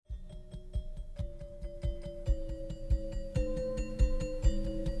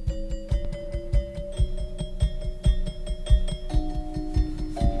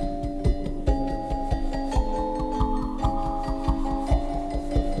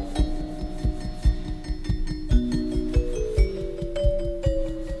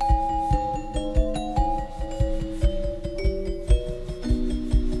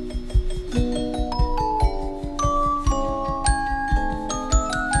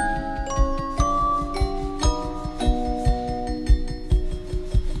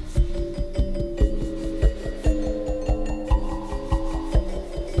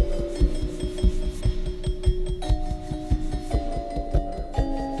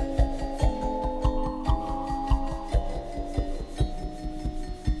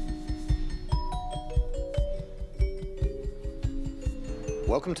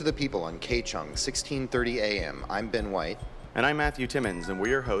Welcome to The People on K-Chung, 1630 AM. I'm Ben White. And I'm Matthew Timmons, and we're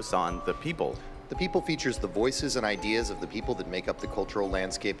your hosts on The People. The People features the voices and ideas of the people that make up the cultural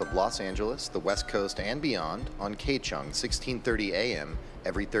landscape of Los Angeles, the West Coast, and beyond on K-Chung, 1630 AM,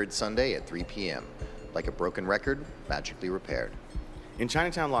 every third Sunday at 3 p.m. Like a broken record, magically repaired. In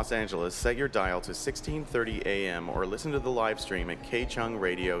Chinatown, Los Angeles, set your dial to 1630 AM or listen to the live stream at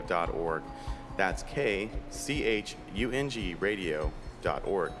kchungradio.org. That's KCHUNG radio.org.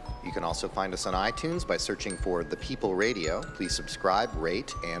 You can also find us on iTunes by searching for The People Radio. Please subscribe,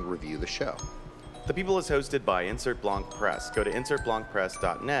 rate, and review the show. The People is hosted by Insert Blanc Press. Go to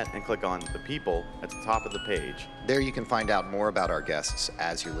insertblancpress.net and click on The People at the top of the page. There you can find out more about our guests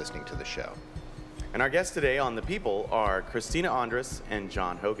as you're listening to the show. And our guests today on The People are Christina Ondrus and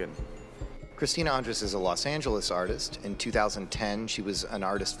John Hogan. Christina Ondrus is a Los Angeles artist. In 2010, she was an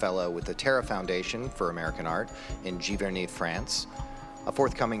artist fellow with the Terra Foundation for American Art in Giverny, France. A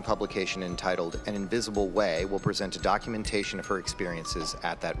forthcoming publication entitled An Invisible Way will present a documentation of her experiences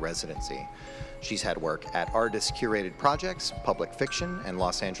at that residency. She's had work at artist-curated projects, public fiction, and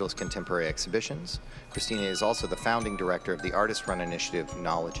Los Angeles contemporary exhibitions. Christina is also the founding director of the artist-run initiative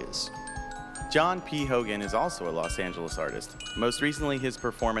Knowledges. John P. Hogan is also a Los Angeles artist. Most recently, his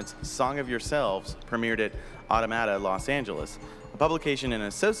performance Song of Yourselves premiered at Automata, Los Angeles. A publication in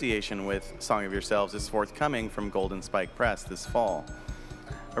association with Song of Yourselves is forthcoming from Golden Spike Press this fall.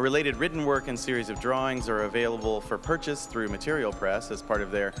 A related written work and series of drawings are available for purchase through Material Press as part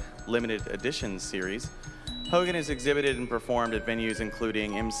of their limited editions series. Hogan has exhibited and performed at venues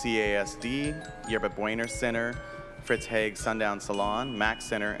including MCASD, Yerba Buena Center, Fritz Haig Sundown Salon, Max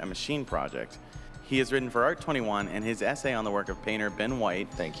Center, and Machine Project. He has written for Art 21, and his essay on the work of painter Ben White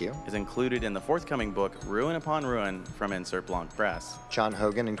is included in the forthcoming book Ruin Upon Ruin from Insert Blanc Press. John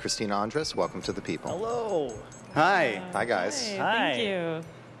Hogan and Christina Ondrus, welcome to The People. Hello. Hi. Hi, guys. Hi. Thank you.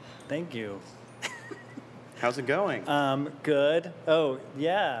 Thank you. How's it going? Good. Oh,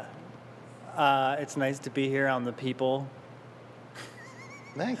 yeah. It's nice to be here on The People.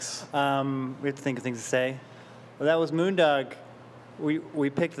 Thanks. We have to think of things to say. Well, that was Moondog. We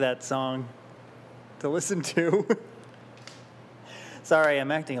picked that song to listen to. Sorry,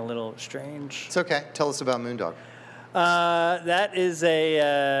 I'm acting a little strange. It's okay. Tell us about Moondog. That is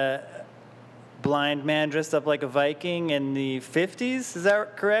a blind man dressed up like a Viking in the 50s. Is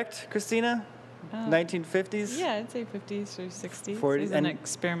that correct, Christina? 1950s? Yeah, I'd say 50s or 60s. 40s. He's an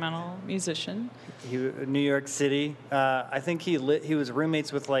experimental musician. New York City. I think he was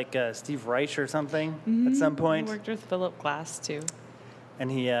roommates with like Steve Reich or something at some point. He worked with Philip Glass too. And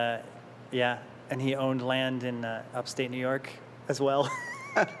he owned land in upstate New York as well,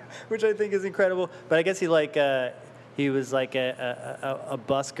 which I think is incredible. But I guess he was like a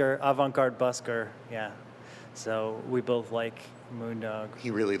busker, avant-garde busker. Yeah. So we both like Moondog.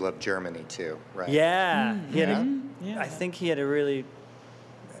 He really loved Germany too, right? Yeah. Yeah. I think he had a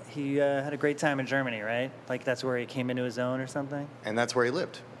great time in Germany, right? Like that's where he came into his own or something. And that's where he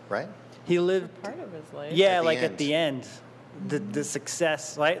lived, right? He lived Part of his life. Yeah, at the end. The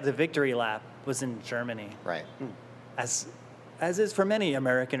success, like the victory lap was in Germany. Right. As is for many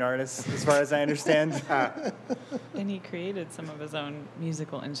American artists, as far as I understand. And he created some of his own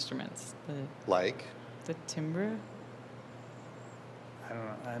musical instruments. Like? The timbre. I don't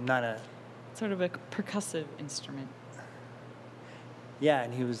know. I'm not a... Sort of a percussive instrument. Yeah,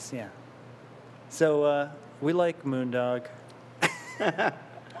 and he was, yeah. So, we like Moondog.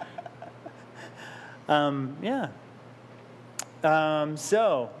 Yeah.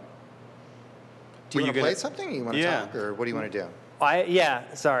 So... Do you want to play something, or you want to talk, or what do you want to do?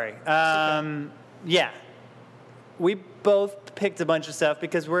 Sorry. Yeah. We both picked a bunch of stuff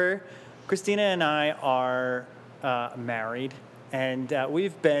because Christina and I are married, and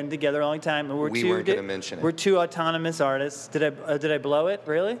we've been together a long time. And we weren't going to mention it. We're two autonomous artists. Did I blow it?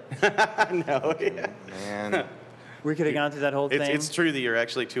 Really? No. Man. We could have gone through that whole thing. It's true that you're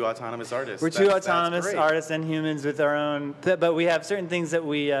actually two autonomous artists. We're two autonomous artists and humans with our own, but we have certain things that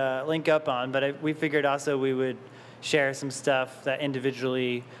we link up on. But we figured also we would share some stuff that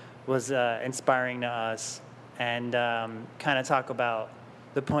individually was inspiring to us, and kind of talk about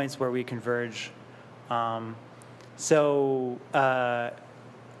the points where we converge. So the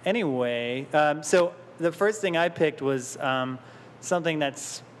first thing I picked was something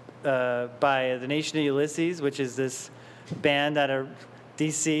that's by the Nation of Ulysses, which is this band out of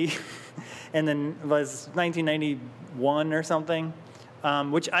D.C. and then was 1991 or something,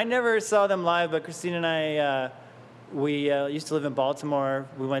 which I never saw them live, but Christina and I, we used to live in Baltimore.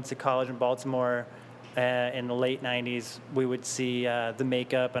 We went to college in Baltimore in the late 90s. We would see The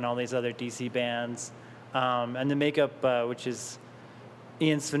Makeup and all these other D.C. bands. And The Makeup, which is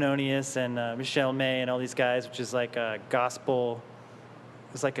Ian Svenonius and Michelle May and all these guys, which is like a gospel.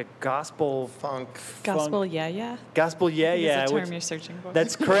 It's like a gospel Funk. Gospel, yeah. Gospel, yeah. Is the term which- you're searching for.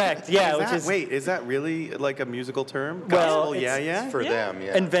 That's correct. Yeah, Is that really like a musical term? Well, Gospel, it's- yeah. For them,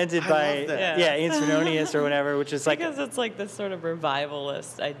 yeah. invented I by love that. Ian Svenonius or whatever, which is like because it's like this sort of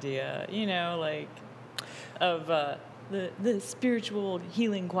revivalist idea, like of the spiritual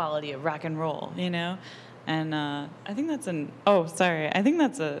healing quality of rock and roll, And I think that's I think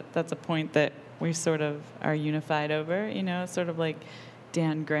that's a point that we sort of are unified over, sort of like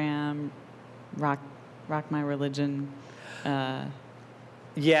Dan Graham, Rock My Religion.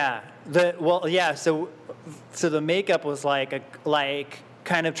 Yeah. So the makeup was like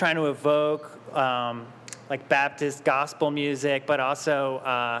kind of trying to evoke like Baptist gospel music, but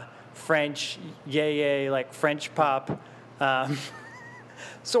also French, like French pop,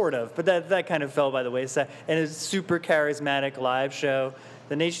 sort of. But that kind of fell by the wayside. And it was a super charismatic live show.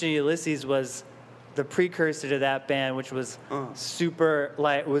 The Nation of Ulysses was the precursor to that band, which was super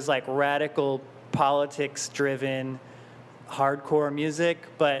like radical politics-driven hardcore music.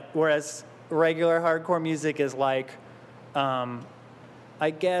 But whereas regular hardcore music is like, I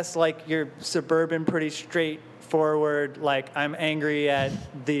guess like your suburban, pretty straightforward. Like I'm angry at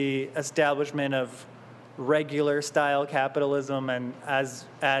the establishment of regular style capitalism and as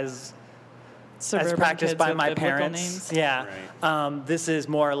Suburban practiced kids by with my biblical parents. names. Yeah. Right. This is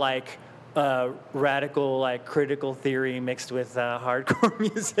more like radical, like critical theory mixed with hardcore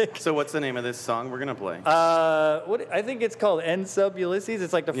music. So what's the name of this song we're gonna play? I think it's called N Sub Ulysses.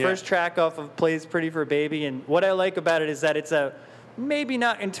 It's like the first track off of Plays Pretty for Baby. And what I like about it is that it's a maybe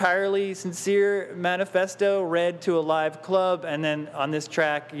not entirely sincere manifesto read to a live club, and then on this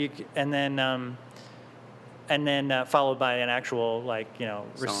track, and then followed by an actual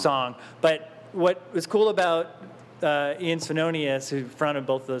song. But what was cool about Ian Svenonius, who fronted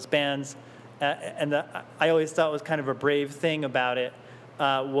both of those bands, I always thought was kind of a brave thing about it,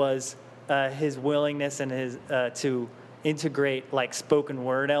 was his willingness and his to integrate like spoken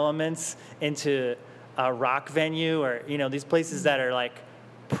word elements into a rock venue, or these places that are like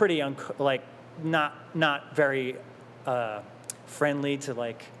pretty not very friendly to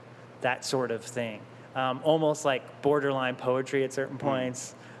like that sort of thing, almost like borderline poetry at certain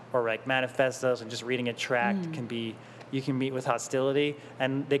points. Or like manifestos, and just reading a track you can meet with hostility,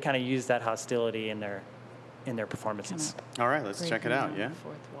 and they kind of use that hostility in their performances. All right, let's check it out. Yeah.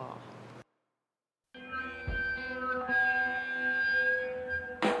 Fourth wall.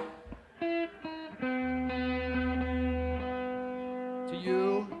 To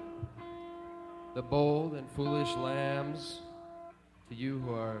you, the bold and foolish lambs, to you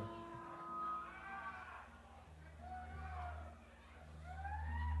who are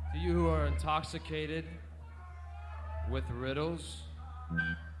intoxicated with riddles,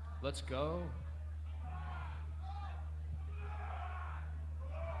 let's go.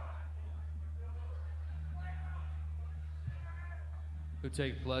 Who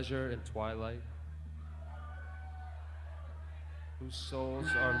take pleasure in twilight, whose souls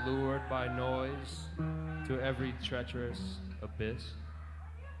are lured by noise to every treacherous abyss.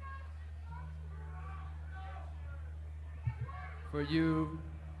 For you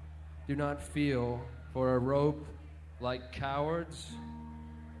do not feel for a rope like cowards,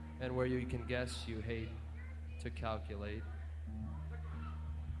 and where you can guess you hate to calculate.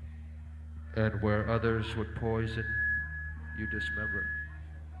 And where others would poison, you dismember.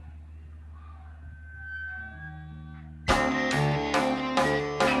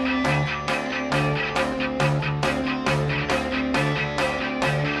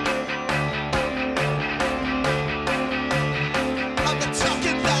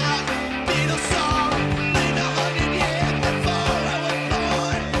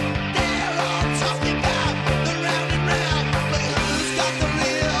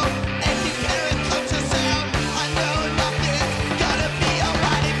 Gonna be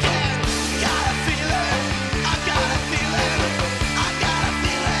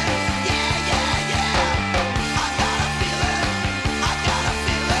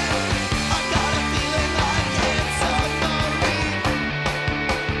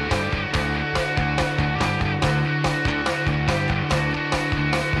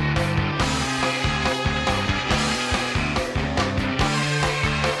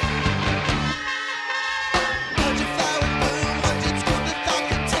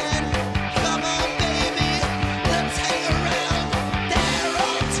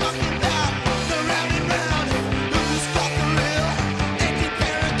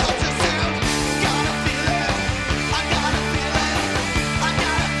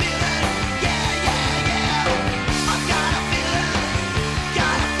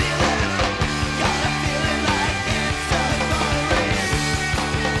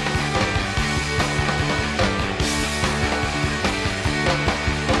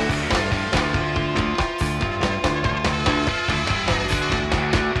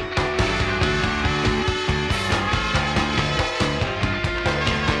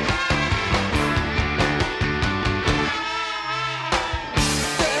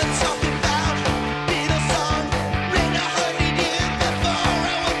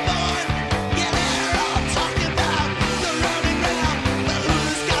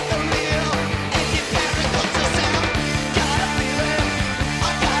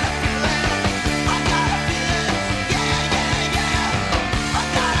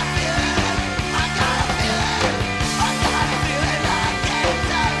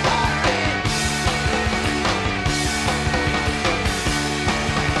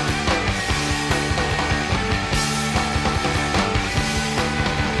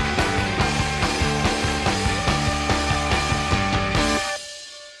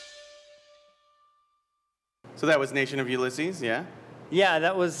So that was Nation of Ulysses, yeah? Yeah,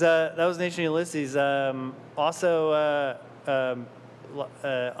 that was Nation of Ulysses. Also,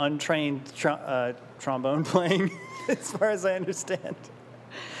 untrained trombone playing, as far as I understand.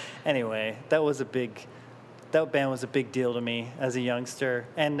 Anyway, that band was a big deal to me as a youngster,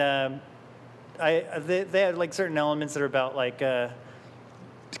 and they had like certain elements that are about like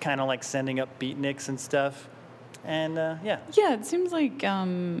kind of like sending up beatniks and stuff, and yeah. Yeah, it seems like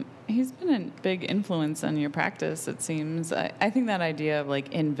he's been a big influence on your practice, it seems. I think that idea of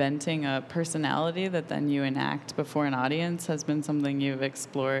like inventing a personality that then you enact before an audience has been something you've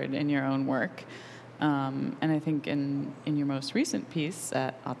explored in your own work. And I think in your most recent piece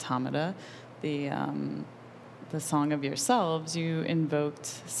at Automata, the Song of Yourselves, you invoked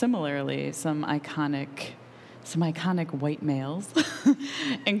similarly some iconic white males,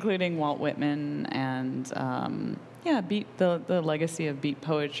 including Walt Whitman and the legacy of beat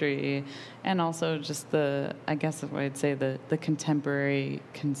poetry, and also just I guess I'd say the contemporary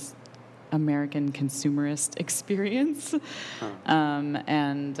American consumerist experience,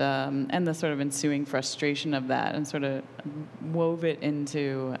 and the sort of ensuing frustration of that, and sort of wove it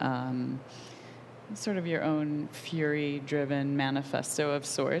into sort of your own fury-driven manifesto of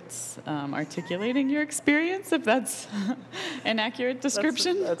sorts, articulating your experience, if that's an accurate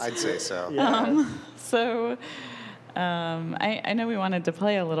description. I'd say so. Yeah. I know we wanted to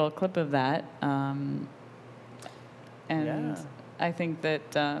play a little clip of that, and Yeah. I think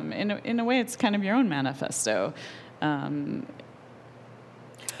that in a way it's kind of your own manifesto, and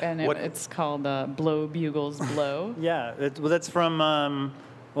it's called "Blow Bugles Blow." Yeah, that's from.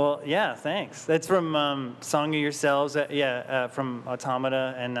 Well, yeah, thanks. That's from Song of Yourselves. From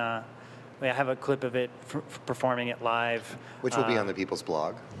Automata, and I have a clip of it performing it live, Which will be on the People's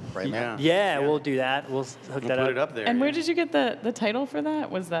Blog, right, Matt? Yeah, we'll do that. We'll hook that up. Put it up there. And where did you get the title for that?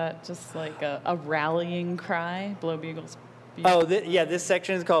 Was that just like a rallying cry? Blow Bugles. Oh, this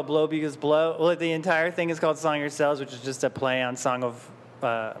section is called Blow Bugles Blow. Well, the entire thing is called Song of Yourselves, which is just a play on Song of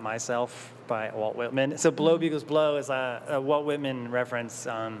Myself by Walt Whitman. So Blow Bugles Blow is a Walt Whitman reference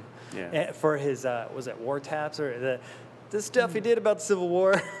for his, was it War Taps or the stuff he did about the Civil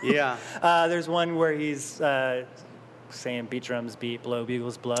War? Yeah. There's one where he's saying beat drums beat, blow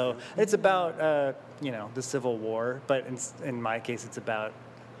bugles blow. It's about, the Civil War, but in my case it's about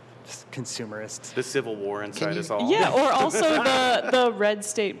just consumerist. The Civil War inside us all. Yeah, or also the red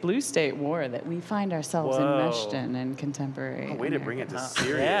state, blue state war that we find ourselves enmeshed in contemporary. Way to bring it to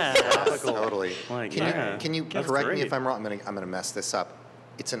serious, Yeah. topical. Totally. Like, Can you That's correct me great. if I'm wrong? I'm gonna mess this up.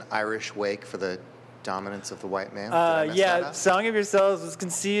 It's an Irish wake for the dominance of the white man. Did I mess that up? Song of Yourselves was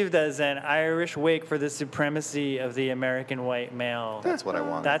conceived as an Irish wake for the supremacy of the American white male. That's what I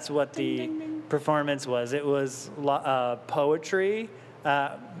wanted. That's what the performance was. It was poetry,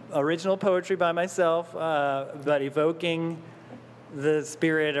 original poetry by myself, but evoking the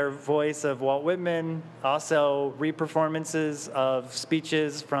spirit or voice of Walt Whitman, also re-performances of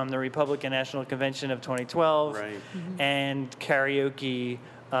speeches from the Republican National Convention of 2012, Right. and karaoke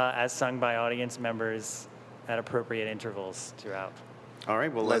as sung by audience members at appropriate intervals throughout. All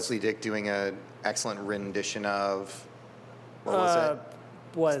right. Well, Leslie Dick doing an excellent rendition of, what was it?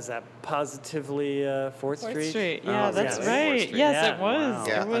 What is that? Positively 4th Street? Yeah, Oh, that's yeah. right. 4th Street. Yes, Yeah. it was.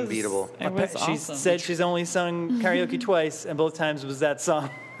 Yeah, It was unbeatable. It was She awesome. said she's only sung karaoke twice, and both times was that song.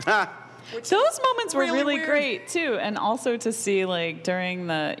 Those moments were really weird. great too, and also to see like during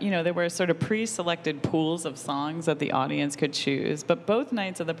the, there were sort of pre-selected pools of songs that the audience could choose, but both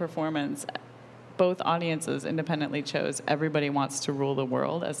nights of the performance, both audiences independently chose "Everybody Wants to Rule the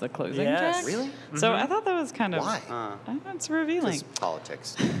World" as the closing Yes. track. Really? So I thought that was kind of Why? It's revealing Just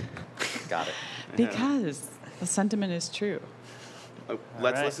politics. Got it. because the sentiment is true. Oh,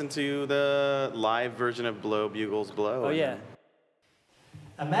 let's right. listen to the live version of "Blow Bugles Blow." Oh, yeah.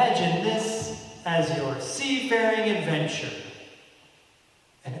 Imagine this as your seafaring adventure.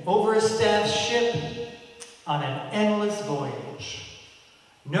 An overstaffed ship on an endless voyage.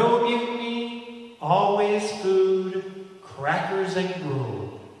 No mutiny, always food, crackers and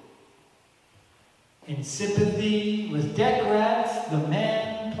gruel. In sympathy with deck rats, the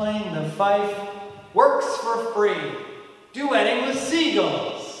man playing the fife works for free, duetting with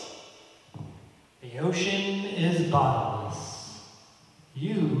seagulls. The ocean is bottomless.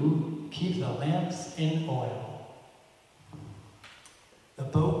 You keep the lamps in oil. The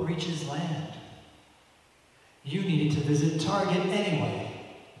boat reaches land. You needed to visit Target anyway.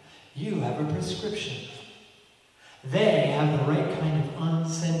 You have a prescription. They have the right kind of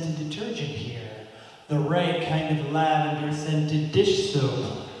unscented detergent here. The right kind of lavender-scented dish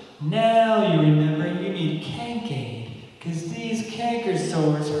soap. Now you remember you need Kank-Aid, because these canker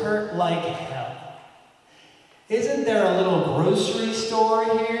sores hurt like hell. Isn't there a little grocery store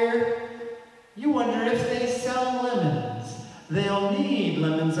here? You wonder if they sell lemons. They'll need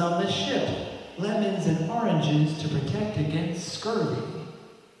lemons on the ship. Lemons and oranges to protect against scurvy.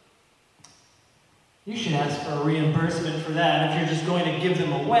 You should ask for a reimbursement for that if you're just going to give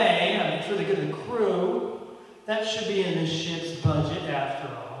them away. I mean, it's really good for the crew. That should be in the ship's budget after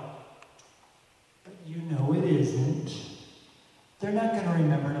all. But you know it isn't. They're not going to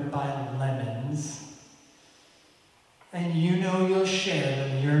remember to buy lemons. And you know you'll share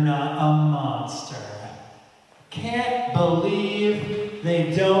them. You're not a monster. Can't believe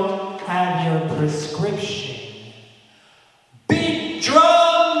they don't have your prescription. Beat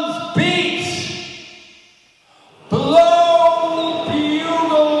drums, beat! Blow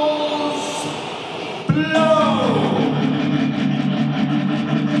bugles, blow!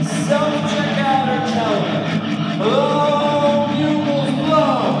 Self-checkout or tell them. Blow bugles,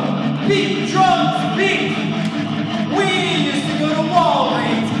 blow! Beat drums, beat! We used to go to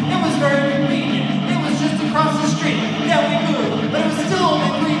Walgreens. It was very convenient. It was just across the street. Yeah, we moved, but it was still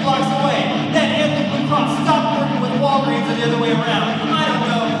only 3 blocks away. Then Anthem Blue Cross stopped working with Walgreens and the other way around. I don't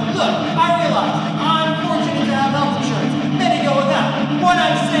know. Look, I realize I'm fortunate to have health insurance. Many go without. What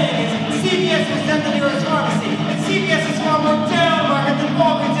I'm saying is CVS was then the nearest pharmacy, and CVS is far more down market than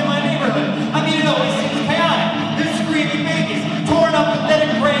Walgreens in my neighborhood. I mean, it always seems chaotic. There's screaming babies, torn up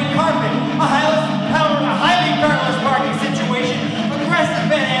pathetic gray carpet, a highly perilous parking situation, aggressive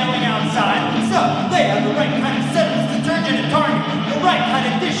panhandling outside. So, they have the right kind of settles, detergent and Target, the right kind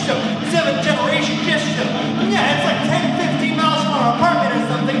of dish soap, 7th generation dish soap. Yeah, it's like 10, 15 miles from our apartment or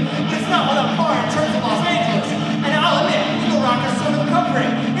something, but it's not all that far in terms of Los Angeles. And I'll admit, Eagle Rock is sort of comforting.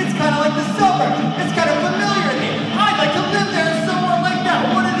 It's kind of like the suburbs. It's kind of familiar to me. I'd like to live there somewhere like that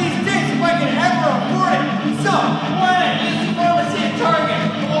one of these days if I can ever afford it. So, why not use the pharmacy and Target?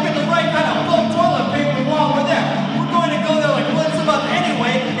 And we'll get the right kind of bulk toilet paper while we're there. We're going to go there like once a month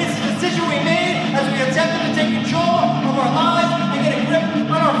anyway. It's a decision we made as we attempted to take control of our lives and get a grip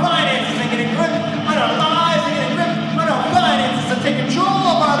on our finances and get a grip on our lives and get a grip on our finances and take control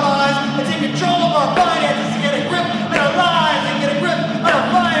of our lives and take control of our finances and get a grip on our lives and get a grip on our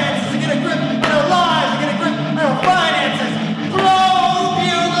finances and get a grip on our lives and get a grip on our finances. Blow,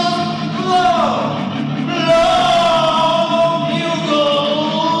 bugles, blow! Blow,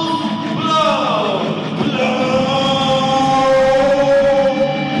 bugles, blow!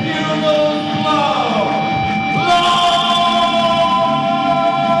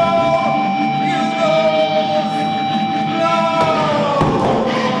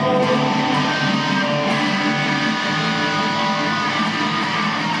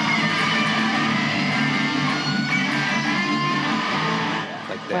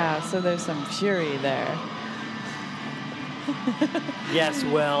 Wow, so there's some fury there. Yes,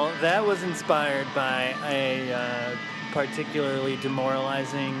 well, that was inspired by a particularly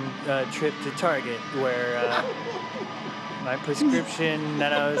demoralizing trip to Target where my prescription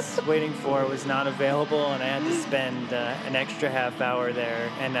that I was waiting for was not available, and I had to spend an extra half hour there,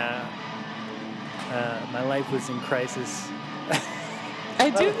 and my life was in crisis. I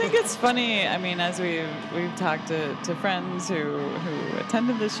do think it's funny. I mean, as we've talked to friends who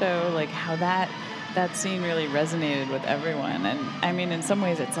attended the show, like how that scene really resonated with everyone. And I mean, in some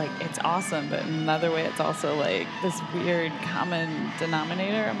ways, it's like it's awesome, but in another way, it's also like this weird common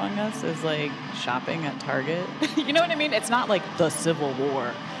denominator among us is like shopping at Target. You know what I mean? It's not like the Civil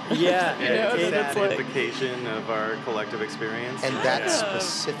War. Yeah, it's an implication of our collective experience. And that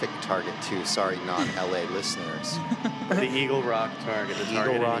specific Target, too. Sorry, non-LA listeners. The Eagle Rock Target. The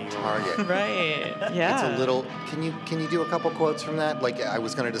Eagle Rock Target. Right. Yeah. It's a little. Can you do a couple quotes from that? Like I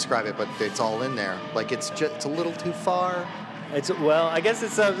was going to describe it, but it's all in there. Like it's a little too far. Well, I guess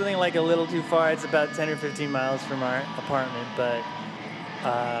it's something like a little too far. It's about 10 or 15 miles from our apartment, but.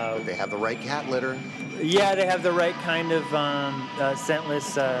 They have the right cat litter. Yeah, they have the right kind of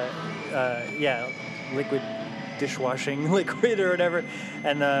scentless, liquid dishwashing liquid or whatever,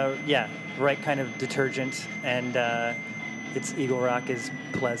 and right kind of detergent. And it's Eagle Rock is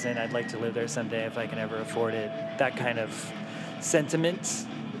pleasant. I'd like to live there someday if I can ever afford it. That kind of sentiment.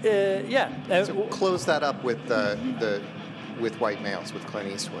 So close that up with with white males with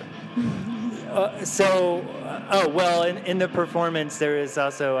Clint Eastwood. In the performance, there is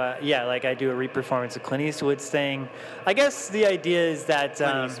also, like I do a reperformance of Clint Eastwood's thing. I guess the idea is that...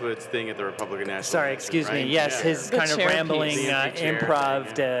 Clint Eastwood's thing at the Republican National Sorry, excuse me. Yes, his The kind of chair rambling, piece.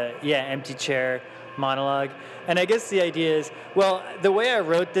 improv, empty chair monologue. And I guess the idea is, well, the way I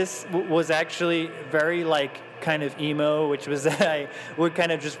wrote this was actually very, kind of emo, which was that I would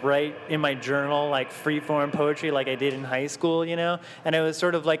kind of just write in my journal like free-form poetry like I did in high school, and it was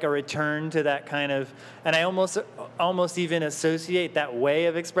sort of like a return to that kind of, and I almost even associate that way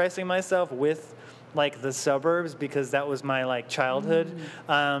of expressing myself with like the suburbs because that was my like childhood.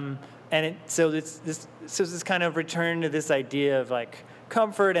 So this kind of return to this idea of like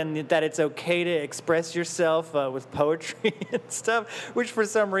comfort and that it's okay to express yourself with poetry and stuff, which for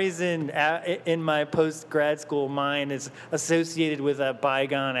some reason in my post-grad school mind is associated with a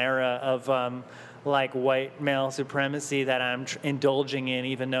bygone era of like white male supremacy that I'm indulging in,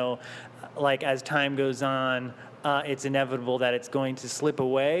 even though like as time goes on, it's inevitable that it's going to slip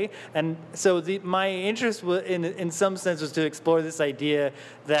away. And so my interest in some sense was to explore this idea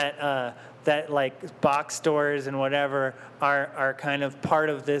that that like box stores and whatever are kind of part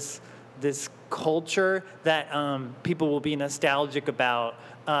of this culture that people will be nostalgic about,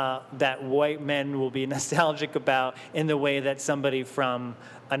 that white men will be nostalgic about in the way that somebody from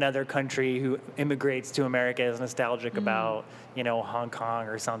another country who immigrates to America is nostalgic about, Hong Kong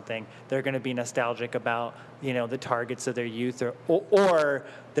or something. They're going to be nostalgic about, the targets of their youth, or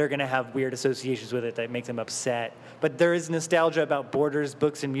they're going to have weird associations with it that make them upset. But there is nostalgia about Borders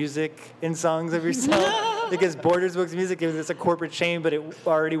Books and Music in Songs of Yourself, because Borders Books and Music is a corporate chain, but it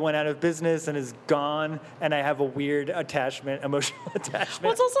already went out of business and is gone, and I have a weird emotional attachment.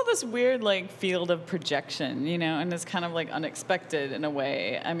 Well, it's also this weird like field of projection, and it's kind of like unexpected in a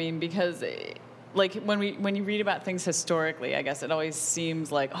way. I mean, because like when you read about things historically, I guess it always seems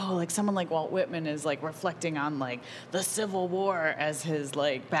like, oh, like someone like Walt Whitman is like reflecting on like the Civil War as his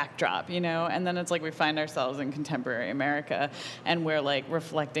like backdrop, and then it's like we find ourselves in contemporary America and we're like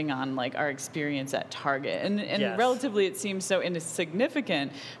reflecting on like our experience at Target, and Yes. relatively it seems so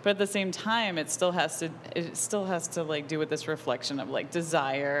insignificant, but at the same time it still has to like do with this reflection of like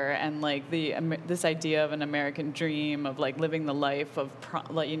desire and like this idea of an American dream of like living the life of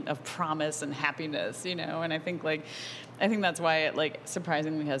promise and happiness, and I think that's why it like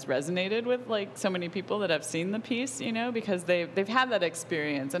surprisingly has resonated with like so many people that have seen the piece, because they've had that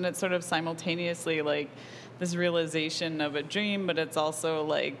experience, and it's sort of simultaneously like this realization of a dream, but it's also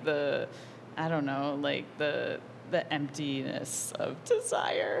like the emptiness of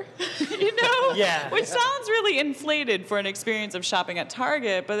desire, Yeah. Which sounds really inflated for an experience of shopping at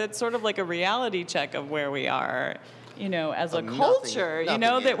Target, but it's sort of like a reality check of where we are, as a culture,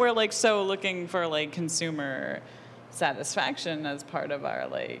 that we're like so looking for like consumer satisfaction as part of our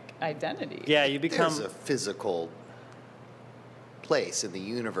like identity. Yeah, you become There's a physical place in the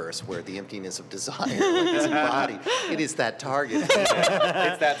universe where the emptiness of desire is embodied. It is that Target. It's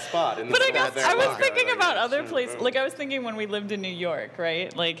that spot. In the But I guess I was spot. thinking about other places. Like I was thinking when we lived in New York,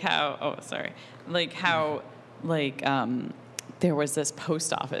 right? Like how there was this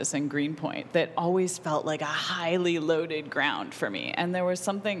post office in Greenpoint that always felt like a highly loaded ground for me. And there was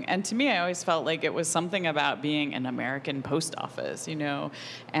something, and to me, I always felt like it was something about being an American post office,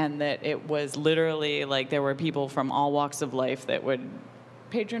 and that it was literally like there were people from all walks of life that would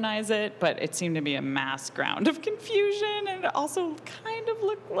patronize it, but it seemed to be a mass ground of confusion, and it also kind of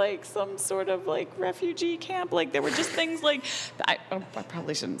looked like some sort of like refugee camp. Like there were just things like I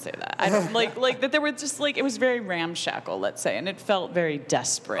probably shouldn't say that. I don't like that there were just like it was very ramshackle, let's say, and it felt very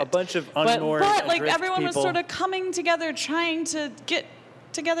desperate. a bunch of unmoored, but like adrift everyone was people. sort of coming together, trying to get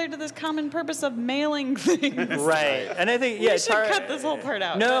together to this common purpose of mailing things. Right, and I think We should cut this whole part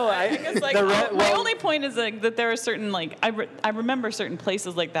out. No, but I think it's like my well- only point is like that there are certain like I remember certain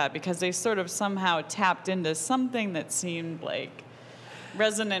places like that because they sort of somehow tapped into something that seemed like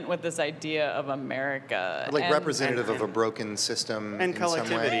resonant with this idea of America, Like and, representative of a broken system And in some way.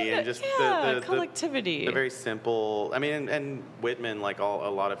 collectivity, and just the collectivity. the very simple. I mean, and Whitman, like a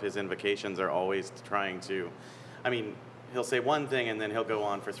lot of his invocations are always trying to. I mean, he'll say one thing and then he'll go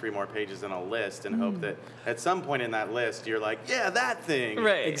on for 3 more pages in a list and hope that at some point in that list you're like, yeah, that thing.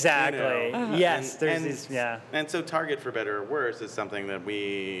 Right. Exactly. Yes, there's and, these. Yeah. And so Target, for better or worse, is something that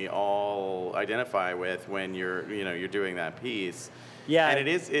we all identify with when you're doing that piece. Yeah. And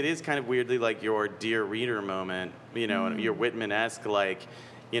it is kind of weirdly like your Dear Reader moment, your Whitman-esque, like,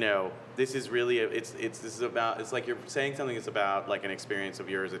 this is really it's like you're saying something that's about like an experience of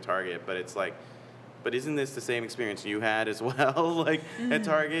yours at Target, but it's like, but isn't this the same experience you had as well, like at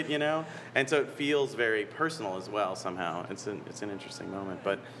Target, And so it feels very personal as well somehow. It's an interesting moment,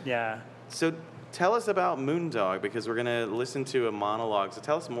 but Yeah. so tell us about Moondog, because we're gonna listen to a monologue. So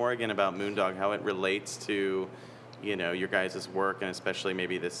tell us more again about Moondog, how it relates to, your guys' work, and especially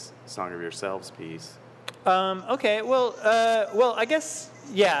maybe this Song of Yourselves piece. Okay. Well, I guess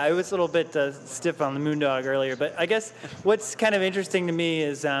I was a little bit stiff on the Moondog earlier, but I guess what's kind of interesting to me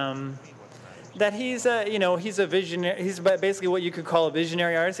is that he's a visionary. He's basically what you could call a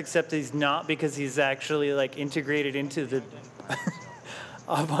visionary artist, except he's not, because he's actually like integrated into the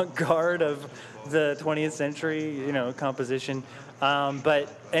avant-garde of the 20th century, composition.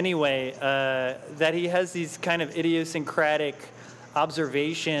 But anyway, that he has these kind of idiosyncratic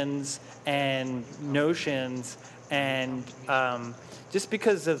observations and notions, and just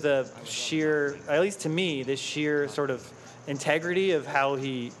because of the sheer, at least to me, the sheer sort of integrity of how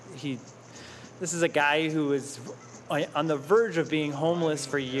he this is a guy who was on the verge of being homeless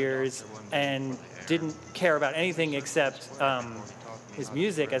for years and didn't care about anything except his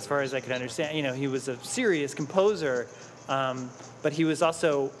music, as far as I could understand. He was a serious composer, but he was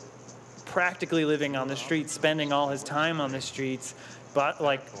also practically living on the streets, spending all his time on the streets, but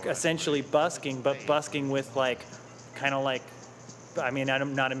like essentially busking with like kind of like, I'm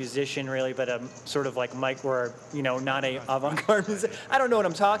not a musician really, but a sort of like not a avant-garde music. I don't know what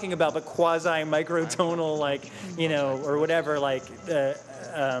I'm talking about, but quasi-microtonal, like, or whatever, like,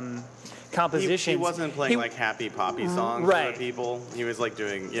 compositions. He wasn't playing like happy poppy songs right. for people. He was like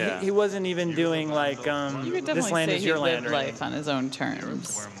doing, He wasn't even doing like, you could definitely This Land say Is he Your lived Land. life on his own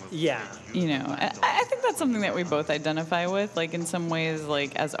terms. Yeah. I think that's something that we both identify with, like in some ways,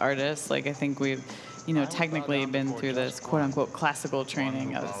 like as artists, like I think we've, technically been through this quote unquote classical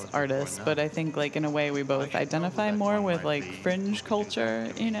training as artists, but I think like in a way we both identify more with like fringe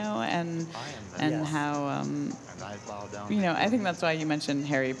culture, and how, I think that's why you mentioned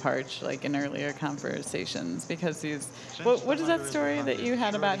Harry Parch like in earlier conversations, because he's, what is that story that you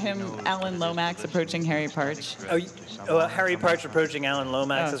had about him, Alan Lomax approaching Harry Parch? Harry Parch approaching Alan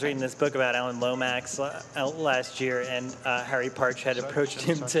Lomax. I was reading this book about Alan Lomax last year, and Harry Parch had approached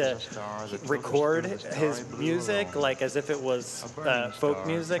him to record his music, like as if it was folk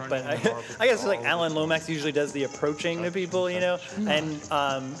music. But I guess like Alan Lomax usually does the approaching to people, and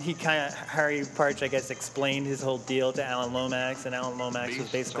Harry Parch, I guess, explained his whole deal to Alan Lomax, and Alan Lomax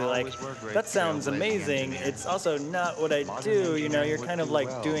was basically like, that sounds amazing. It's also not what I do, you're kind of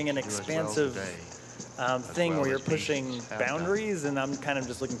like doing an expansive thing where you're pushing boundaries, and I'm kind of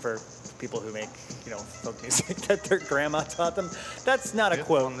just looking for people who make, folk music that their grandma taught them. That's not a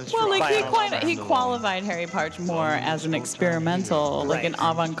quote. Well, like he qualified Harry Parch more as an experimental, like an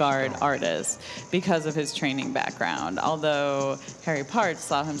avant-garde artist because of his training background, although Harry Parch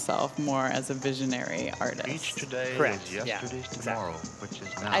saw himself more as a visionary artist. Each today Correct. is yesterday's tomorrow, which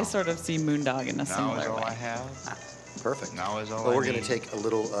is now. I sort of see Moondog in a Now similar is all way. I have. Perfect. Now is all Well, I we're going need. to take a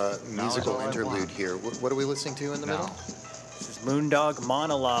little musical all I interlude want. here. What are we listening to in the middle? This is Moondog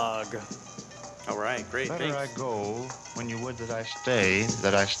Monologue. All right, great, Better thanks. I go when you would that I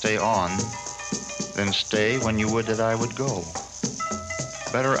stay on, than stay when you would that I would go.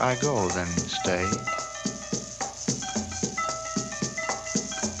 Better I go than stay.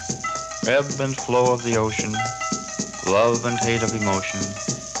 Ebb and flow of the ocean, love and hate of emotion,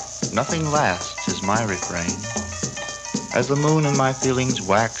 nothing lasts is my refrain. As the moon and my feelings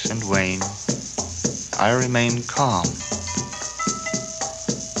wax and wane, I remain calm.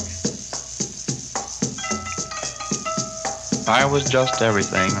 I was just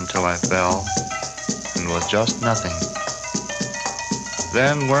everything until I fell, and was just nothing.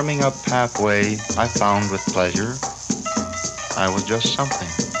 Then, worming up halfway, I found with pleasure I was just something.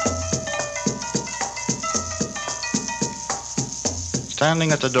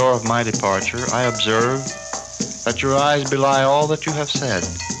 Standing at the door of my departure, I observe that your eyes belie all that you have said,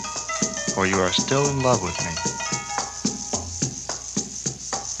 for you are still in love with me.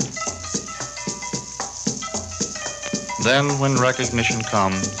 Then, when recognition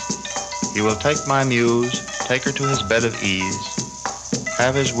comes, he will take my muse, take her to his bed of ease,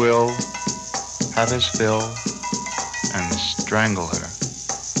 have his will, have his fill, and strangle her.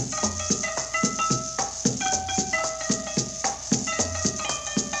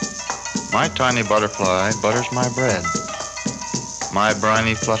 My tiny butterfly butters my bread. My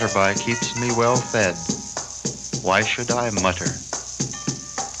briny flutterby keeps me well fed. Why should I mutter?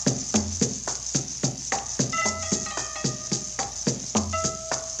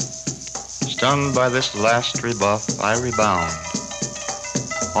 Stunned by this last rebuff, I rebound.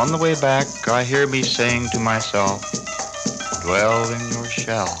 On the way back, I hear me saying to myself, dwell in your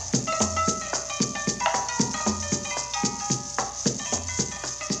shell.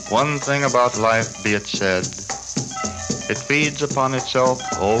 One thing about life, be it said, it feeds upon itself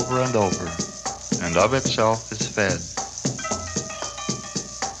over and over, and of itself is fed.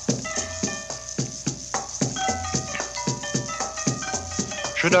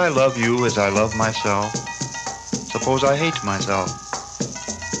 Should I love you as I love myself? Suppose I hate myself.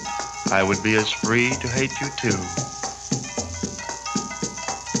 I would be as free to hate you too.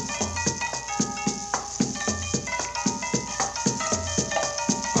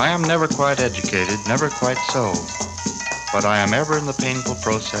 I am never quite educated, never quite so, but I am ever in the painful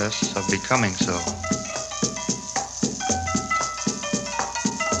process of becoming so.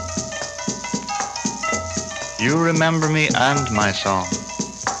 You remember me and my song.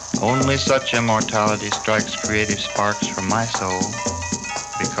 Only such immortality strikes creative sparks from my soul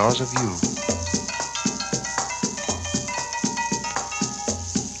because of you.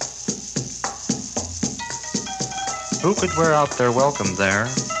 Who could wear out their welcome there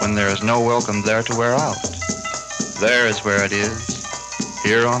when there is no welcome there to wear out? There is where it is,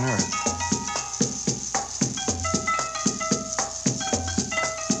 here on earth.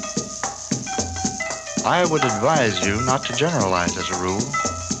 I would advise you not to generalize as a rule.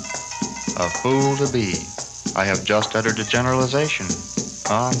 A fool to be. I have just uttered a generalization.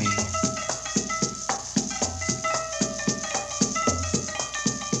 Ah, me.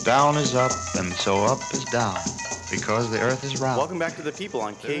 Down is up, and so up is down, because the earth is round. Welcome back to The People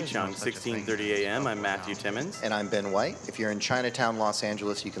on K-Chung, 1630 AM. I'm Matthew Timmons. And I'm Ben White. If you're in Chinatown, Los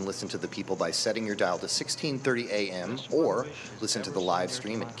Angeles, you can listen to The People by setting your dial to 1630 AM or listen to the live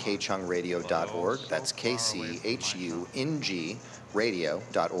stream at kchungradio.org. That's KCHUNG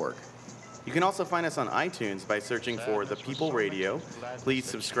radio.org. You can also find us on iTunes by searching for The People Radio. Please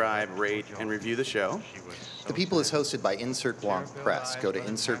subscribe, rate, and review the show. The People is hosted by Insert Blanc Press. Go to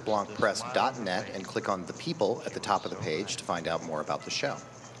insertblancpress.net and click on The People at the top of the page to find out more about the show.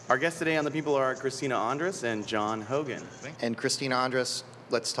 Our guests today on The People are Christina Ondrus and John Hogan. And Christina Ondrus,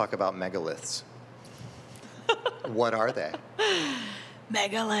 let's talk about megaliths. What are they?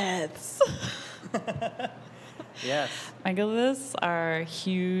 Megaliths. Yes. Megaliths are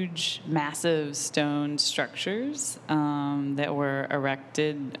huge, massive stone structures that were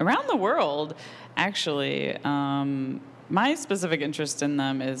erected around the world. Actually, my specific interest in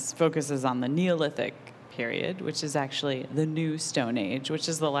them focuses on the Neolithic period, which is actually the New Stone Age, which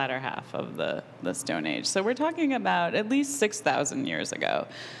is the latter half of the Stone Age. So we're talking about at least 6,000 years ago.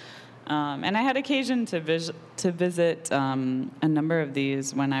 And I had occasion to visit a number of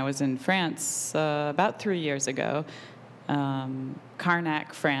these when I was in France about 3 years ago.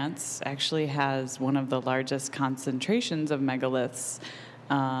 Carnac, France, actually has one of the largest concentrations of megaliths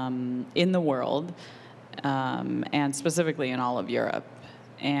in the world, and specifically in all of Europe.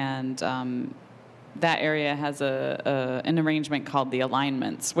 And that area has an arrangement called the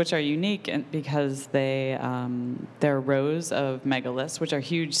alignments, which are unique because they're rows of megaliths, which are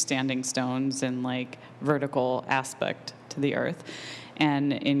huge standing stones in like vertical aspect to the earth.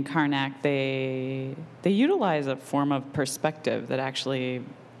 And in Karnak, they utilize a form of perspective that actually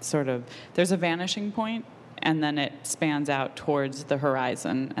there's a vanishing point, and then it spans out towards the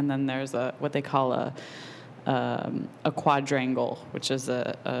horizon, and then there's what they call a quadrangle, which is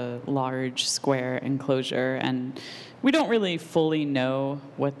a large square enclosure. And we don't really fully know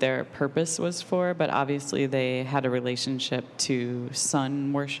what their purpose was for, but obviously they had a relationship to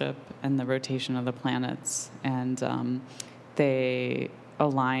sun worship and the rotation of the planets. And they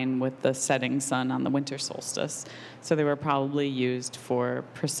align with the setting sun on the winter solstice. So they were probably used for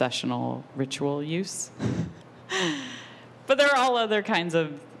processional ritual use. But there are all other kinds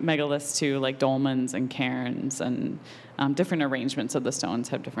of megaliths too, like dolmens and cairns, and different arrangements of the stones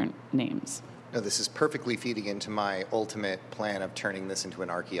have different names. No, this is perfectly feeding into my ultimate plan of turning this into an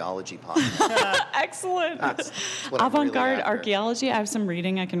archaeology podcast. Excellent. That's what I'm Avant-garde really after. archaeology. I have some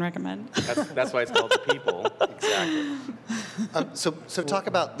reading I can recommend. That's why it's called The People. Exactly. So talk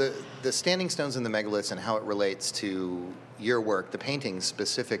about the standing stones in the megaliths and how it relates to your work, the paintings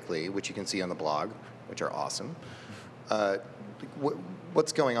specifically, which you can see on the blog, which are awesome.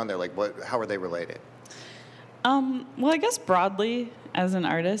 What's going on there? Like, how are they related? Well, I guess broadly, as an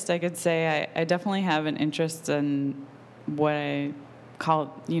artist, I could say I definitely have an interest in what I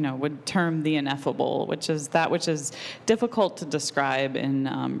would term the ineffable, which is that which is difficult to describe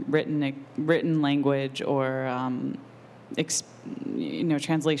in written language or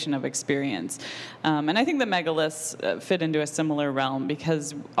translation of experience. And I think the megaliths fit into a similar realm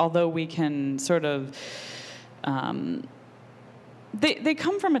because although we can sort of they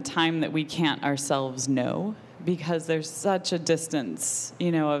come from a time that we can't ourselves know because there's such a distance,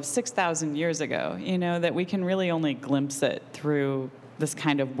 of 6,000 years ago, that we can really only glimpse it through this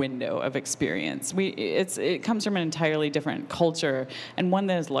kind of window of experience. It comes from an entirely different culture and one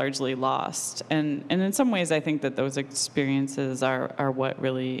that is largely lost. And in some ways, I think that those experiences are what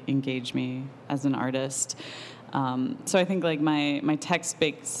really engage me as an artist. So I think like my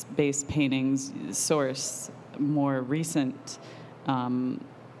text-based paintings source more recent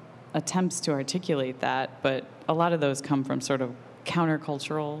attempts to articulate that, but a lot of those come from sort of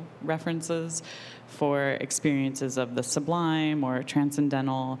countercultural references for experiences of the sublime or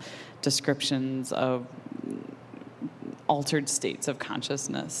transcendental descriptions of altered states of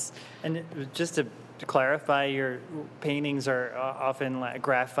consciousness. And just to clarify, your paintings are often like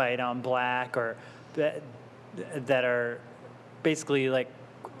graphite on black, or that are basically like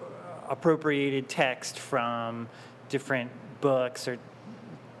appropriated text from different books, or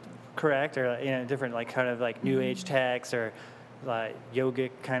correct, or different like kind of like New Age texts or like yogic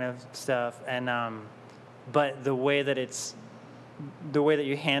kind of stuff. And but the way that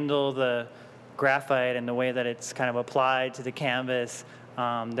you handle the graphite and the way that it's kind of applied to the canvas,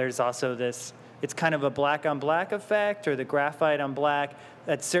 there's also this, it's kind of a black on black effect, or the graphite on black.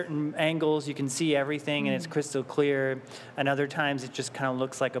 At certain angles you can see everything and it's crystal clear, and other times it just kind of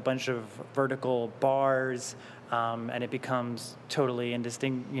looks like a bunch of vertical bars, and it becomes totally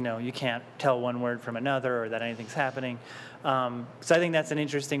indistinct. You can't tell one word from another or that anything's happening. So I think that's an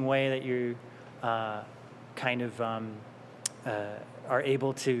interesting way that you kind of are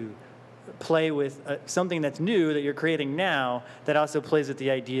able to play with something that's new that you're creating now, that also plays with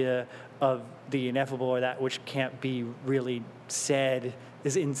the idea of the ineffable, or that which can't be really said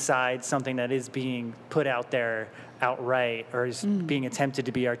is inside something that is being put out there outright, or is being attempted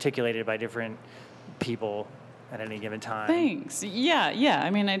to be articulated by different people at any given time. Thanks. Yeah. I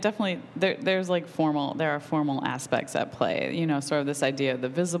mean, I definitely, there are formal aspects at play, sort of this idea of the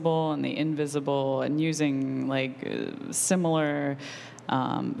visible and the invisible, and using like similar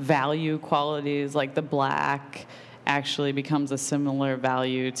value qualities, like the black actually becomes a similar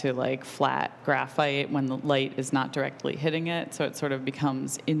value to like flat graphite when the light is not directly hitting it, so it sort of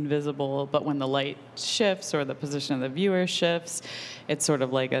becomes invisible. But when the light shifts or the position of the viewer shifts, it's sort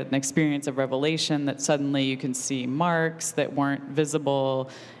of like an experience of revelation, that suddenly you can see marks that weren't visible.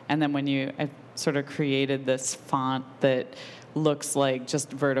 And then I sort of created this font that looks like just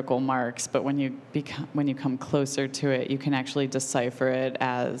vertical marks, but when you come closer to it, you can actually decipher it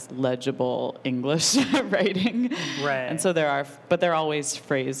as legible English writing. Right. And so there are always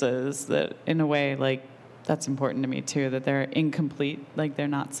phrases that, in a way, like, that's important to me too, that they're incomplete, like they're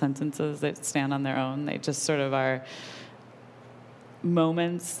not sentences that stand on their own. They just sort of are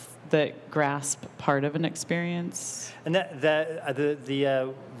moments that grasp part of an experience. And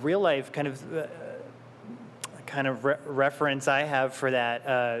the real life kind of reference I have for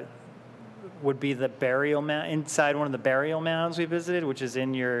that would be the burial mound, inside one of the burial mounds we visited, which is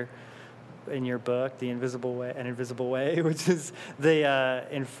in your book, The Invisible Way, An Invisible Way, which is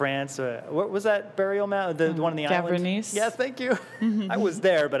in France. What was that burial mound? The one on the island? Gavernese. Yes, thank you. I was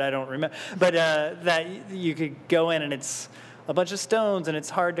there, but I don't remember. But that you could go in and it's a bunch of stones, and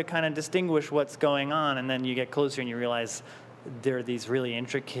it's hard to kind of distinguish what's going on, and then you get closer and you realize there are these really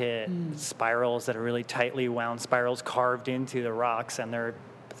intricate spirals that are really tightly wound spirals carved into the rocks, and they're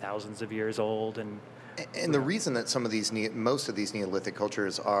thousands of years old. And the reason that most of these Neolithic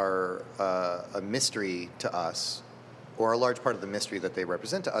cultures are a mystery to us, or a large part of the mystery that they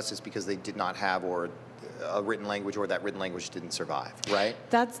represent to us, is because they did not have a written language, or that written language didn't survive, right?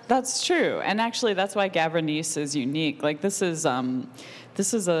 That's true, and actually that's why Gavernese is unique. Like this is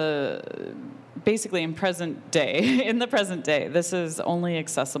basically in the present day, this is only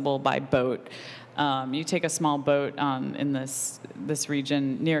accessible by boat. You take a small boat in this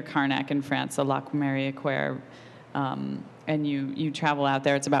region near Carnac in France, the Lac Méricourt, and you travel out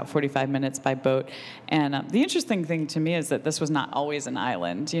there. It's about 45 minutes by boat. And the interesting thing to me is that this was not always an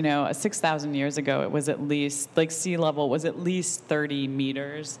island. 6,000 years ago, it was at least, like, sea level was at least 30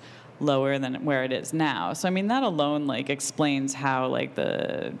 meters lower than where it is now. So I mean, that alone like explains how like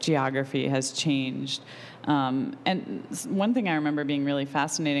the geography has changed. And one thing I remember being really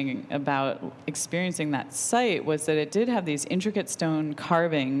fascinating about experiencing that site was that it did have these intricate stone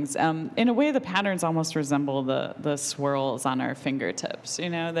carvings. In a way, the patterns almost resemble the swirls on our fingertips,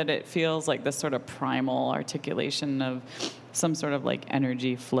 that it feels like this sort of primal articulation of some sort of like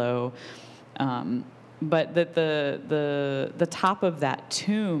energy flow. But that the top of that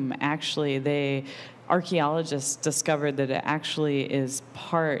tomb, actually, archaeologists discovered that it actually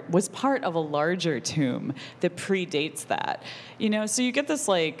was part of a larger tomb that predates that. So you get this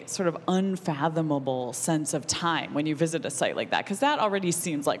like sort of unfathomable sense of time when you visit a site like that, because that already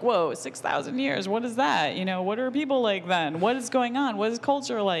seems like, whoa, 6,000 years, what is that? What are people like then? What is going on? What is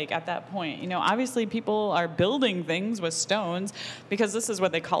culture like at that point? Obviously people are building things with stones, because this is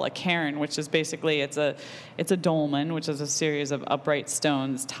what they call a cairn, which is basically, it's a dolmen, which is a series of upright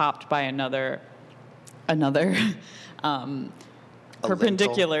stones topped by another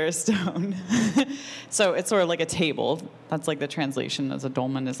perpendicular stone. So it's sort of like a table. That's like the translation as a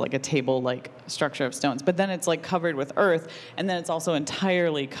dolmen is like a table-like structure of stones. But then it's like covered with earth, and then it's also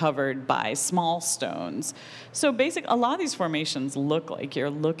entirely covered by small stones. So a lot of these formations look like you're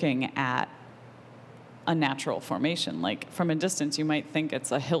looking at a natural formation. Like from a distance, you might think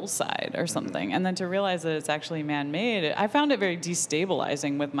it's a hillside or something, and then to realize that it's actually man-made, I found it very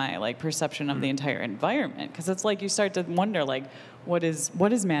destabilizing with my like perception of the entire environment, because it's like you start to wonder like, what is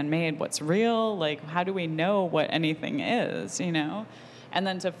man-made? What's real? Like, how do we know what anything is? You know. And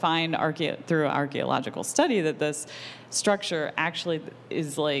then to find through archaeological study that this structure actually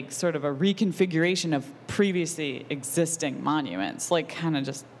is like sort of a reconfiguration of previously existing monuments, like kind of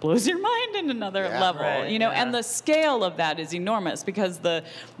just blows your mind in another level, you know. And the scale of that is enormous, because the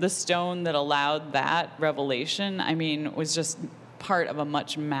stone that allowed that revelation, I mean, was just part of a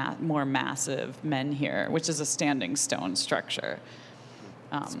much more massive menhir, which is a standing stone structure.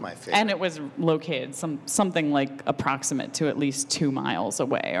 It's my favorite. And it was located something like approximate to at least 2 miles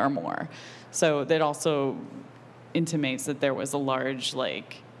away or more. So that also intimates that there was a large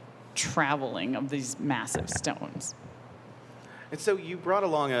like traveling of these massive stones. And so you brought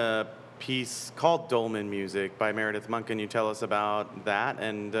along a piece called Dolmen Music by Meredith Monk. Can you tell us about that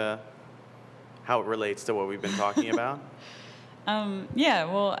and how it relates to what we've been talking about? Yeah,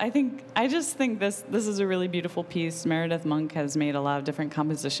 well, I just think this is a really beautiful piece. Meredith Monk has made a lot of different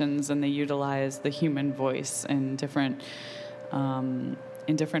compositions, and they utilize the human voice in different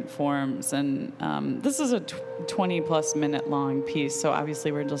forms. And this is a 20-plus minute long piece, so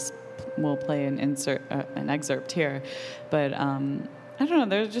obviously we'll play an excerpt here. But I don't know,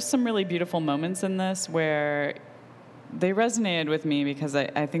 there's just some really beautiful moments in this where they resonated with me, because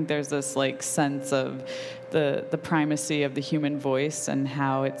I think there's this like sense of the primacy of the human voice and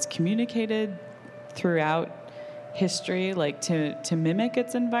how it's communicated throughout history, like to mimic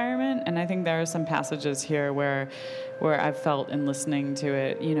its environment. And I think there are some passages here where I've felt in listening to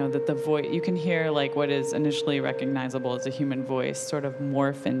it, you know, that the voice, you can hear like what is initially recognizable as a human voice sort of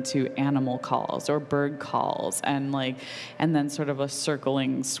morph into animal calls or bird calls, and then sort of a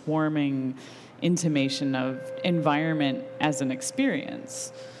circling, swarming intimation of environment as an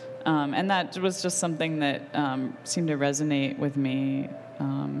experience. And that was just something that seemed to resonate with me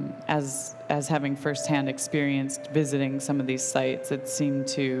as having firsthand experienced visiting some of these sites. It seemed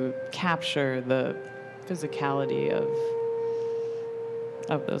to capture the physicality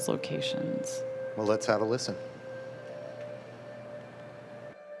of those locations. Well, let's have a listen.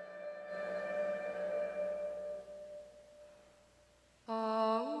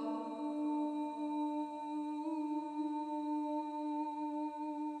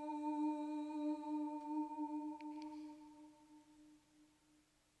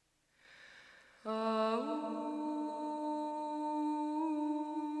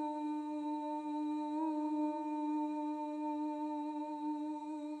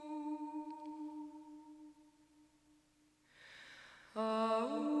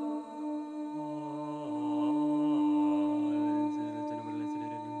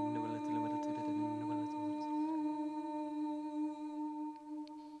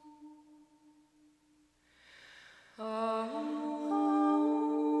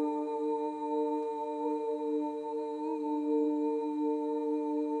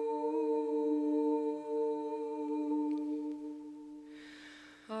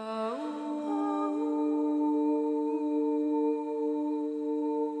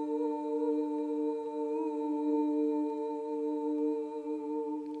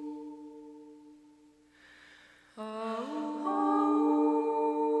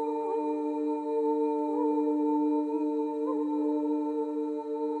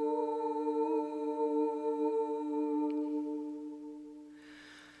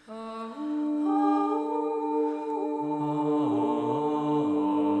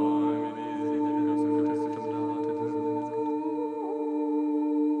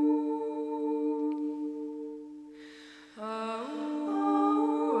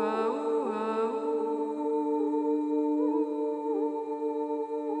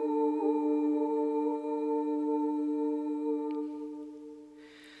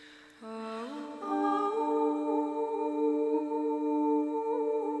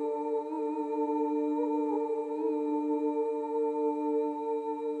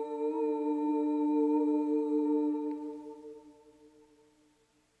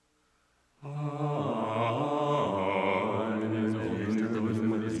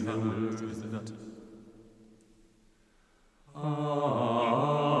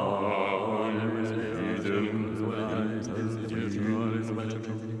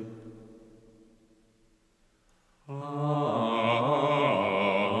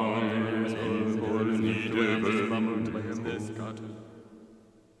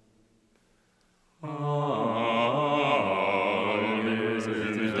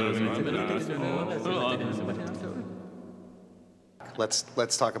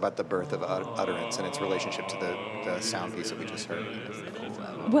 let's talk about the birth of utterance and its relationship to the sound piece that we just heard.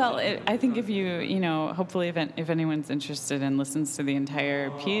 Well, I think if hopefully if anyone's interested and listens to the entire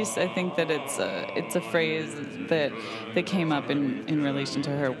piece, I think that it's a phrase that came up in relation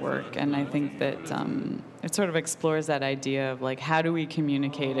to her work, and I think that it sort of explores that idea of like, how do we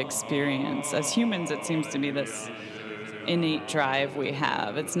communicate experience? As humans, it seems to be this innate drive we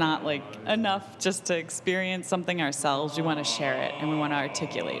have. It's not like enough just to experience something ourselves. We want to share it and we want to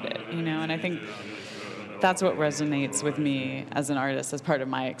articulate it, and I think that's what resonates with me as an artist, as part of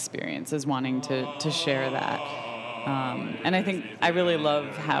my experience, is wanting to share that. And I think I really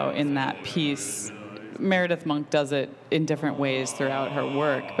love how in that piece, Meredith Monk does it in different ways throughout her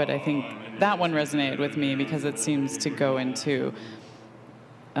work, but I think that one resonated with me because it seems to go into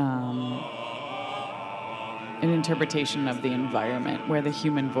an interpretation of the environment where the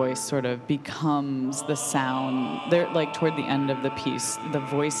human voice sort of becomes the sound. They're like toward the end of the piece, the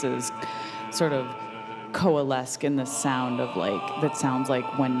voices sort of coalesce in the sound of that sounds like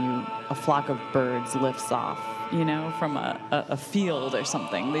when a flock of birds lifts off, from a field or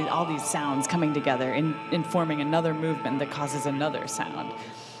something. All these sounds coming together in forming another movement that causes another sound.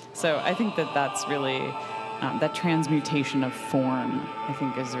 So I think that's really, that transmutation of form, I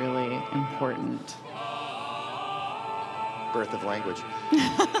think, is really important. Birth of language.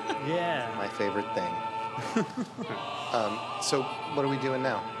 Yeah. My favorite thing. So what are we doing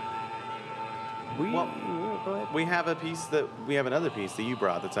now? Well, we have another piece that you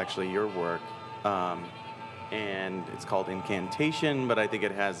brought that's actually your work, and it's called Incantation, but I think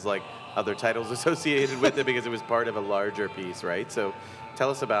it has other titles associated with it because it was part of a larger piece, right? So tell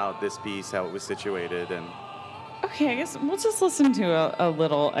us about this piece, how it was situated, and... Okay, I guess we'll just listen to a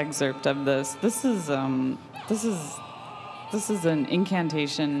little excerpt of this. This is an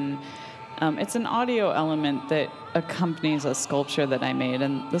incantation. It's an audio element that accompanies a sculpture that I made,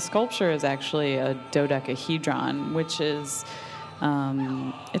 and the sculpture is actually a dodecahedron, which is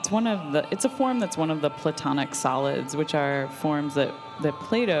it's a form that's one of the Platonic solids, which are forms that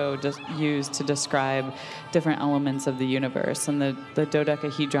Plato used to describe different elements of the universe, and the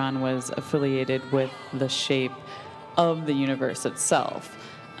dodecahedron was affiliated with the shape of the universe itself.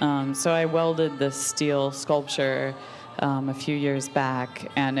 So I welded this steel sculpture a few years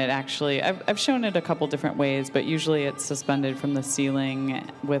back, and it actually, I've shown it a couple different ways, but usually it's suspended from the ceiling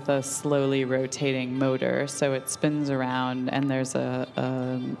with a slowly rotating motor, so it spins around, and there's a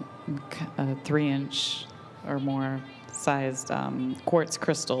 3-inch or more sized quartz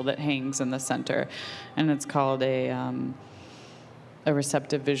crystal that hangs in the center, and it's called a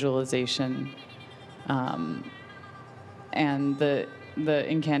receptive visualization, and the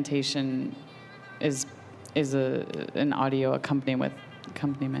incantation is an audio accompaniment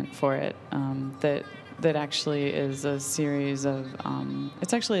for it that actually is a series of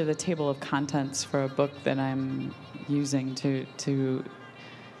it's actually the table of contents for a book that I'm using to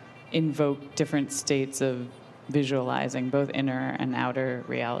invoke different states of visualizing both inner and outer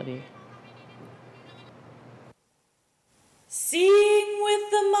reality. Seeing with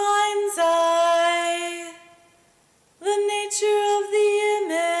the mind's eye the nature of the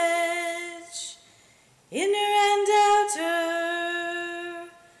image, inner and outer,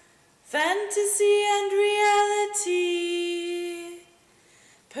 fantasy and reality,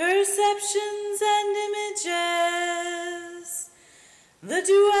 perceptions and images, the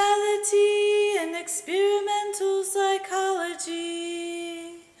duality in experimental psychology,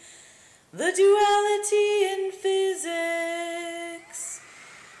 the duality in physics,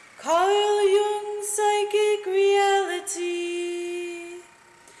 Carl Jung's psychic reality,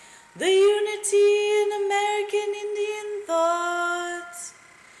 the unity in American Indian thought,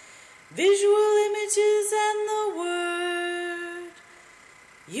 visual images and the word,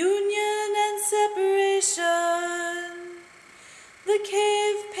 union and separation, the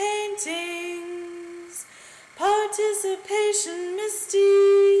cave paintings, participation,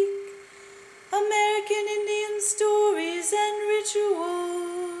 mystique, American Indian stories and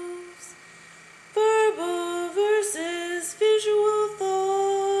rituals, verbal versus visual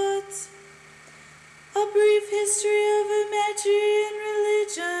thought, a brief history of imagery and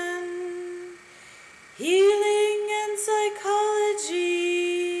religion, healing and psychology,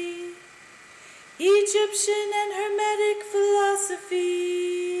 Egyptian and Hermetic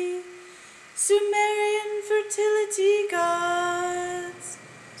philosophy, Sumerian fertility gods.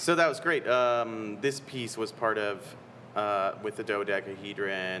 So that was great. This piece was part of, with the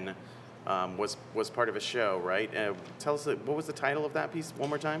dodecahedron, was part of a show, right? Tell us, what was the title of that piece one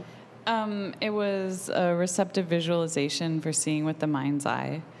more time? It was a receptive visualization for seeing with the mind's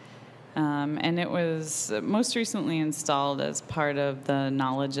eye. And it was most recently installed as part of the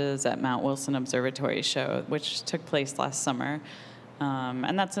Knowledges at Mount Wilson Observatory show, which took place last summer.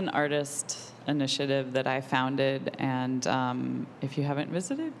 And that's an artist initiative that I founded. And if you haven't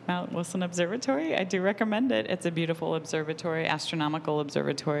visited Mount Wilson Observatory, I do recommend it. It's a beautiful observatory, astronomical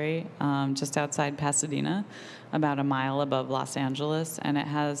observatory, just outside Pasadena, about a mile above Los Angeles. And it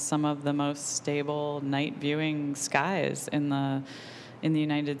has some of the most stable night viewing skies in the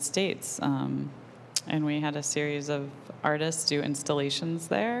United States. And we had a series of artists do installations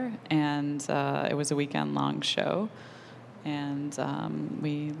there, and it was a weekend-long show. And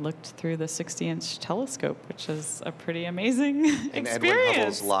we looked through the 60-inch telescope, which is a pretty amazing And experience. Edwin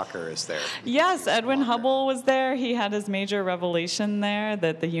Hubble's locker is there. Yes, Edwin Hubble was there. He had his major revelation there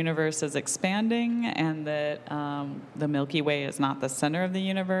that the universe is expanding and that the Milky Way is not the center of the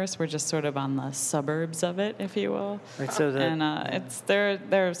universe. We're just sort of on the suburbs of it, if you will. Right, so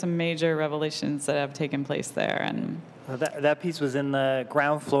there are some major revelations that have taken place there. And that piece was in the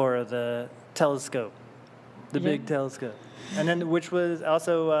ground floor of the telescope, the big telescope. And then which was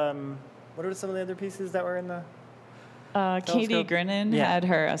also, what are some of the other pieces that were in the Katie Grinnan had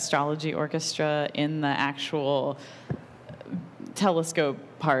her astrology orchestra in the actual telescope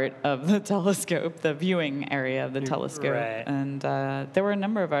part of the telescope, the viewing area of the telescope. Right. And there were a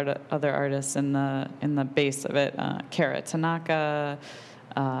number of other artists in the base of it. Kara Tanaka,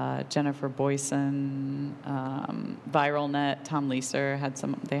 Jennifer Boyson, ViralNet, Tom Leeser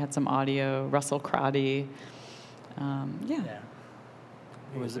had some audio, Russell Crotty.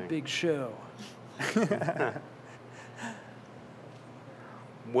 It was a big show.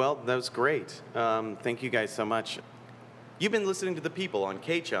 Well, that was great. Thank you guys so much. You've been listening to The People on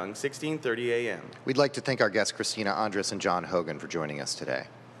KCHUNG, 1630 AM. We'd like to thank our guests Christina, Ondrus, and John Hogan for joining us today.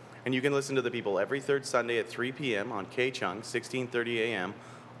 And you can listen to The People every third Sunday at 3 p.m. on KCHUNG, 1630 AM,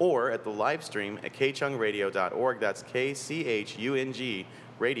 or at the live stream at kchungradio.org. That's KCHUNG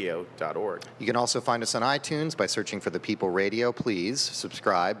radio.org. You can also find us on iTunes by searching for The People Radio. Please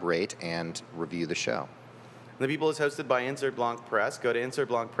subscribe, rate, and review the show. The People is hosted by Insert Blanc Press. Go to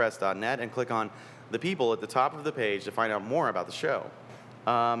insertblancpress.net and click on The People at the top of the page to find out more about the show.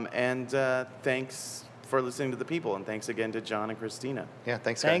 Thanks for listening to The People, and thanks again to John and Christina. Yeah,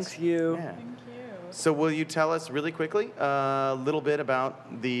 thanks, guys. Thanks you. Yeah. Thank you. So will you tell us really quickly a little bit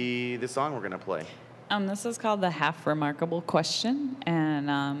about the song we're going to play? This is called The Half Remarkable Question, and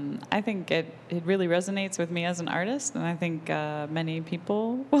I think it really resonates with me as an artist, and I think many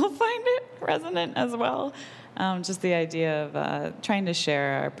people will find it resonant as well. Just the idea of trying to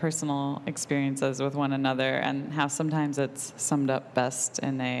share our personal experiences with one another, and how sometimes it's summed up best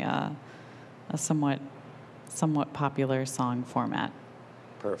in a somewhat popular song format.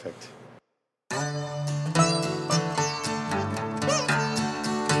 Perfect.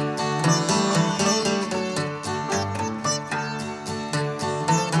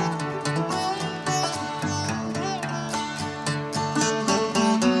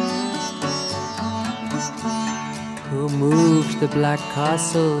 Who moved the black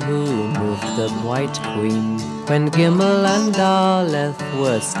castle? Who moved the white queen? When Gimel and Aleph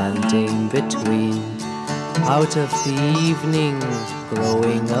were standing between, out of the evening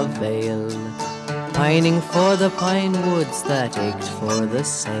growing a veil, pining for the pine woods that ached for the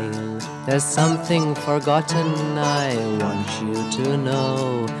sail. There's something forgotten I want you to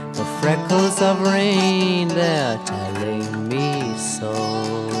know. The freckles of rain, they're telling me so.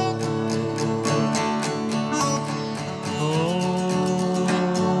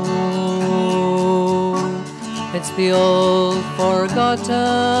 It's the old forgotten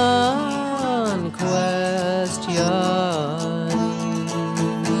question.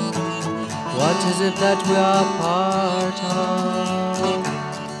 What is it that we are part of?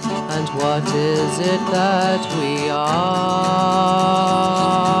 And what is it that we are?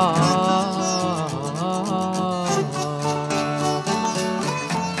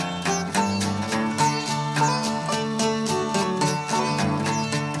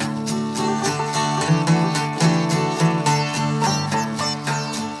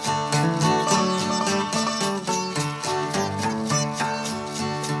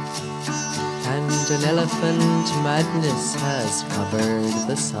 An elephant madness has covered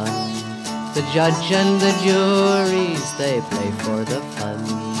the sun. The judge and the juries, they play for the fun.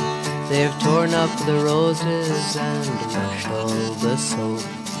 They've torn up the roses and washed all the soap,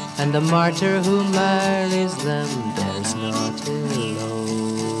 and the martyr who marries them dares not elope.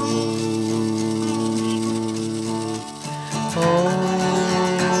 Oh,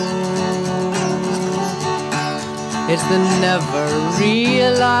 it's the never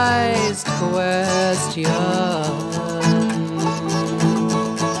realized question.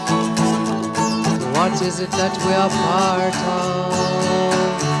 What is it that we are part of?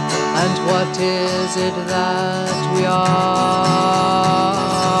 And what is it that we are?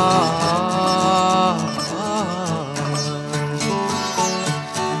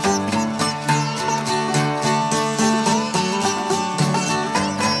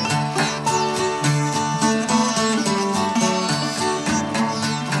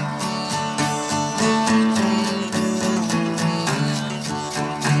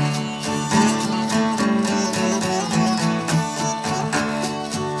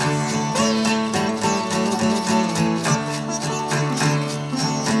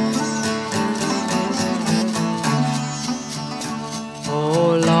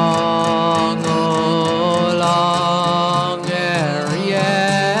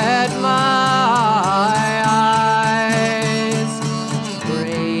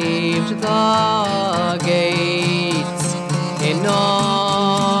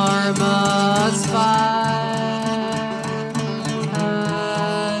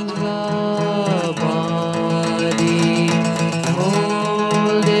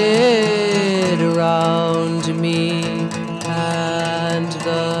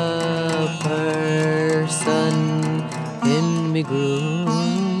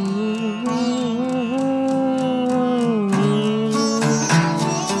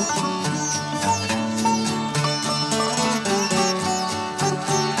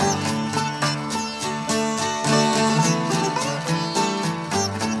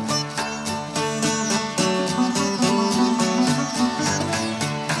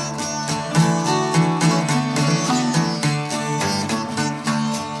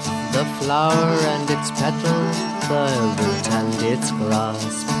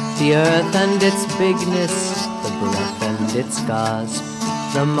 The earth and its bigness, the breath and its gasp,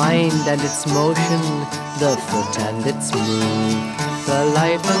 the mind and its motion, the foot and its move, the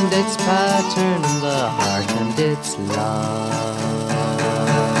life and its pattern, the heart and its love.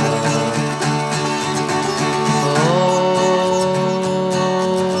 Oh,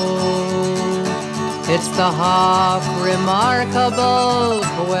 it's the half-remarkable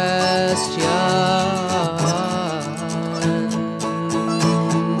question.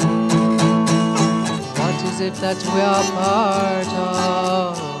 It that we are part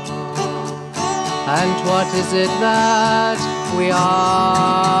of, and what is it that we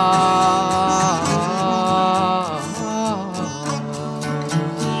are?